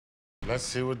Let's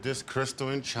see what this crystal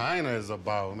in China is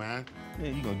about, man.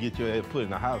 Man, you gonna get your ass put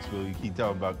in the hospital. You keep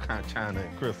talking about China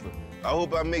and crystal. I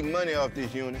hope I make money off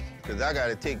this unit, because I got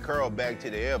to take Carl back to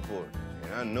the airport.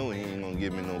 And I know he ain't going to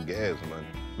give me no gas money.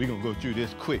 We gonna go through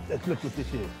this quick. Let's look what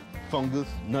this is. Fungus,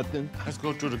 nothing. Let's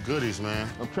go through the goodies, man.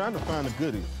 I'm trying to find the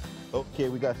goodies. Okay,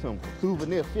 we got some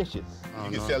souvenir fishes.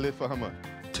 You can sell it for how much?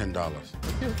 $10.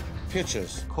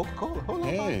 Pictures. Coca-Cola, hold on.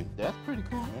 Hey. That's pretty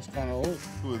cool. That's kind of old.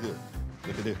 Who is this?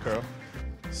 Look at this, Carl.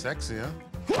 Sexy,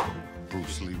 huh?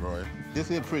 Bruce Leroy.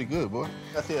 This is pretty good, boy.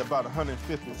 I said about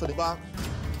 150 for the box.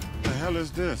 What the hell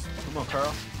is this? Come on,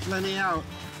 Carl. Let me out.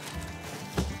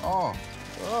 Oh,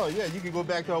 yeah, you can go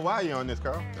back to Hawaii on this,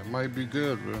 Carl. That might be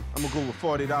good, bro. I'm gonna go with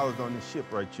 $40 on this ship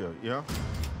right here, yeah?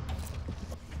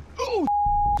 Oh,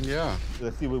 yeah.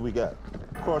 Let's see what we got.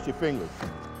 Cross your fingers.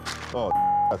 Oh,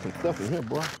 got some stuff in here,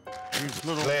 boy. These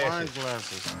little wine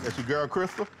glasses. That's your girl,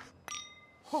 Crystal?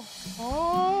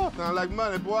 Oh, sound like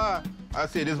money, boy. I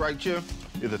say this right here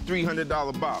is a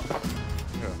 $300 box.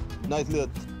 Yeah. Nice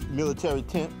little military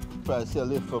tent. Probably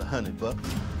sell it for $100.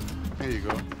 Here you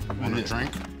go. Want a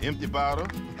drink? Empty bottle.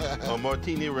 A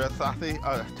martini rasasi,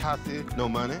 tassi, no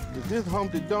money. Is this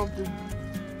Humpty Dumpty?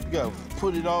 You gotta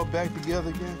put it all back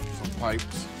together again. Some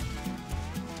pipes.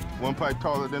 One pipe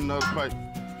taller than another pipe,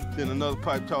 then another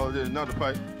pipe taller than another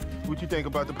pipe. What you think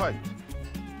about the pipe?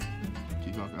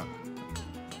 Keep on going.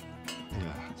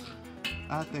 Yeah.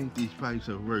 I think these pipes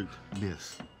are worth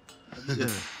this. Yeah.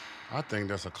 I think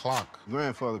that's a clock.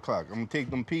 Grandfather clock. I'm gonna take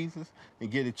them pieces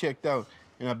and get it checked out,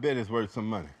 and I bet it's worth some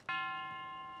money.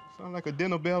 Sound like a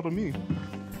dinner bell to me.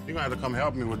 You're gonna have to come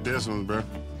help me with this one, bro.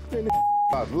 Man, this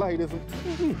about light, isn't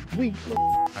it? Weak.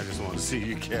 I just want to see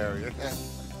you carry it.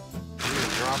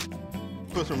 Drop.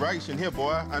 Put some rice in here,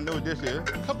 boy. I know what this is.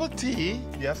 Cup of tea.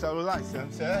 Yes, I would like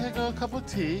some, sir. Here go a cup of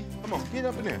tea. Come on, get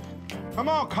up in there. Come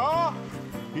on, Carl.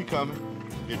 He coming.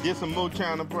 If there's some more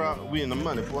China, bro, we in the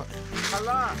money, boy.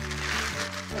 Hello.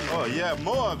 Oh, yeah,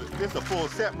 more of it. This a full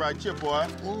set right here, boy.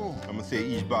 Ooh. I'm gonna say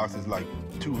each box is like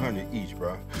 200 each,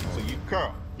 bro. So you,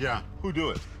 Carl. Yeah. Who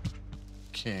do it?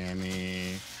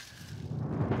 Kenny.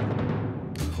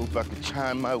 Hope I can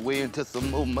chime my way into some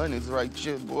more monies right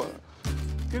here, boy.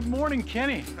 Good morning,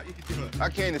 Kenny. I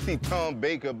came to see Tom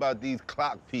Baker about these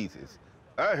clock pieces.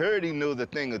 I heard he knows a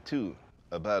thing or two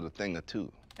about a thing or two.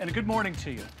 And a good morning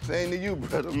to you. Same to you,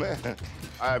 brother, man.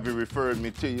 Ivy referred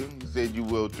me to you. He said you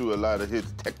will through a lot of his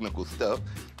technical stuff.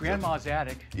 Grandma's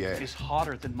attic is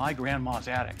hotter than my grandma's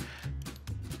attic.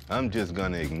 I'm just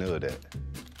gonna ignore that.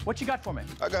 What you got for me?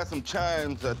 I got some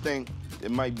chimes I think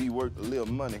that might be worth a little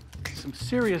money. Some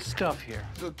serious stuff here.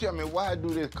 So tell me, why do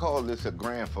they call this a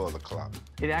grandfather clock?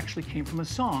 It actually came from a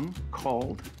song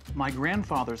called My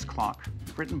Grandfather's Clock,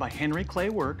 written by Henry Clay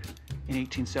Work in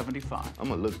 1875. I'm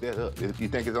gonna look that up. You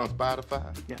think it's on Spotify?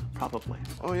 Yeah, probably.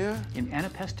 Oh, yeah? In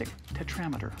anapestic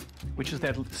tetrameter, which is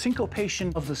that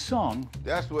syncopation of the song.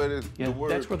 That's where the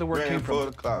word that's where the word came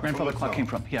from. Grandfather clock came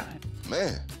from, yeah.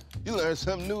 Man, you learn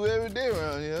something new every day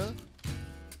around here.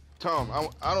 Tom,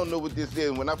 I don't know what this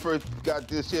is. When I first got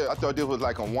this here, I thought this was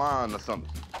like a wand or something.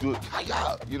 Do it,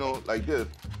 you know, like this.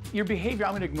 Your behavior,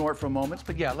 I'm going to ignore it for a moment,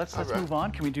 but yeah, let's move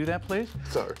on. Can we do that, please?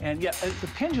 Sorry. And yeah, the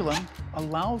pendulum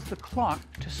allows the clock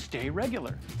to stay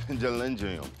regular. Pendulum.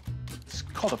 It's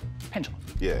called a pendulum.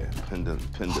 Yeah, pendulum,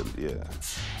 yeah.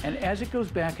 And as it goes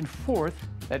back and forth,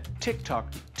 that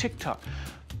tick-tock, tick-tock,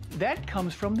 that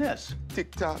comes from this.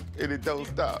 Tick-tock, and it don't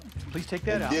stop. Please take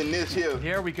that out. Then this here.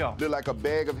 There we go. Look like a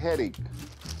bag of headache.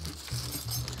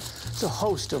 It's a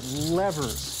host of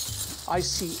levers. I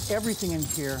see everything in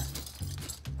here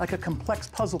like a complex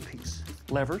puzzle piece.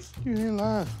 Levers. You ain't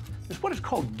lying. There's what is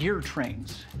called gear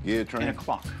trains in a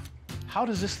clock. How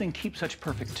does this thing keep such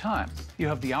perfect time? You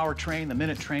have the hour train, the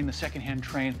minute train, the second-hand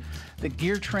train. The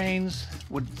gear trains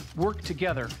would work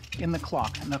together in the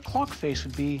clock, and the clock face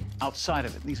would be outside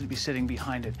of it. These would be sitting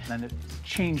behind it. And to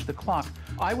change the clock,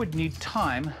 I would need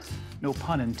time, no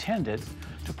pun intended,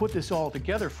 to put this all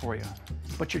together for you.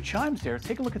 But your chimes there,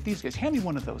 take a look at these guys. Hand me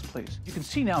one of those, please. You can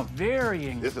see now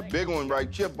varying. There's a big one right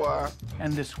here, boy.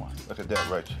 And this one. Look at that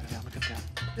right here. Yeah, look at that.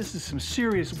 This is some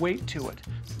serious weight to it.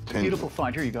 Beautiful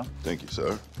find. Here you go. Thank you,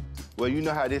 sir. Well, you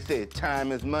know how they say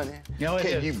time is money? Yeah, it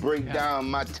is. Can you break down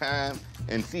my time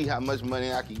and see how much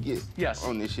money I can get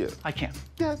on this ship? I can.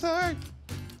 Yes, sir.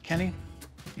 Kenny,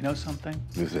 you know something?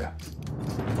 What's that?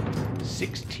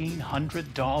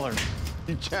 $1,600.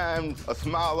 You chimed a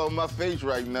smile on my face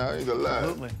right now. I ain't gonna lie.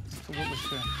 Absolutely,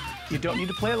 sir. You don't need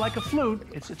to play it like a flute.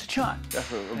 It's a chime.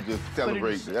 That's what I'm just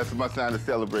celebrating. That's my sign of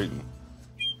celebrating.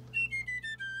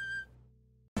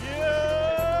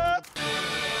 Yeah!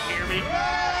 Hear me?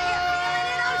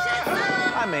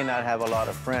 I'm may not have a lot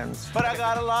of friends, but I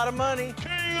got a lot of money.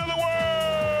 King of the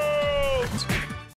world!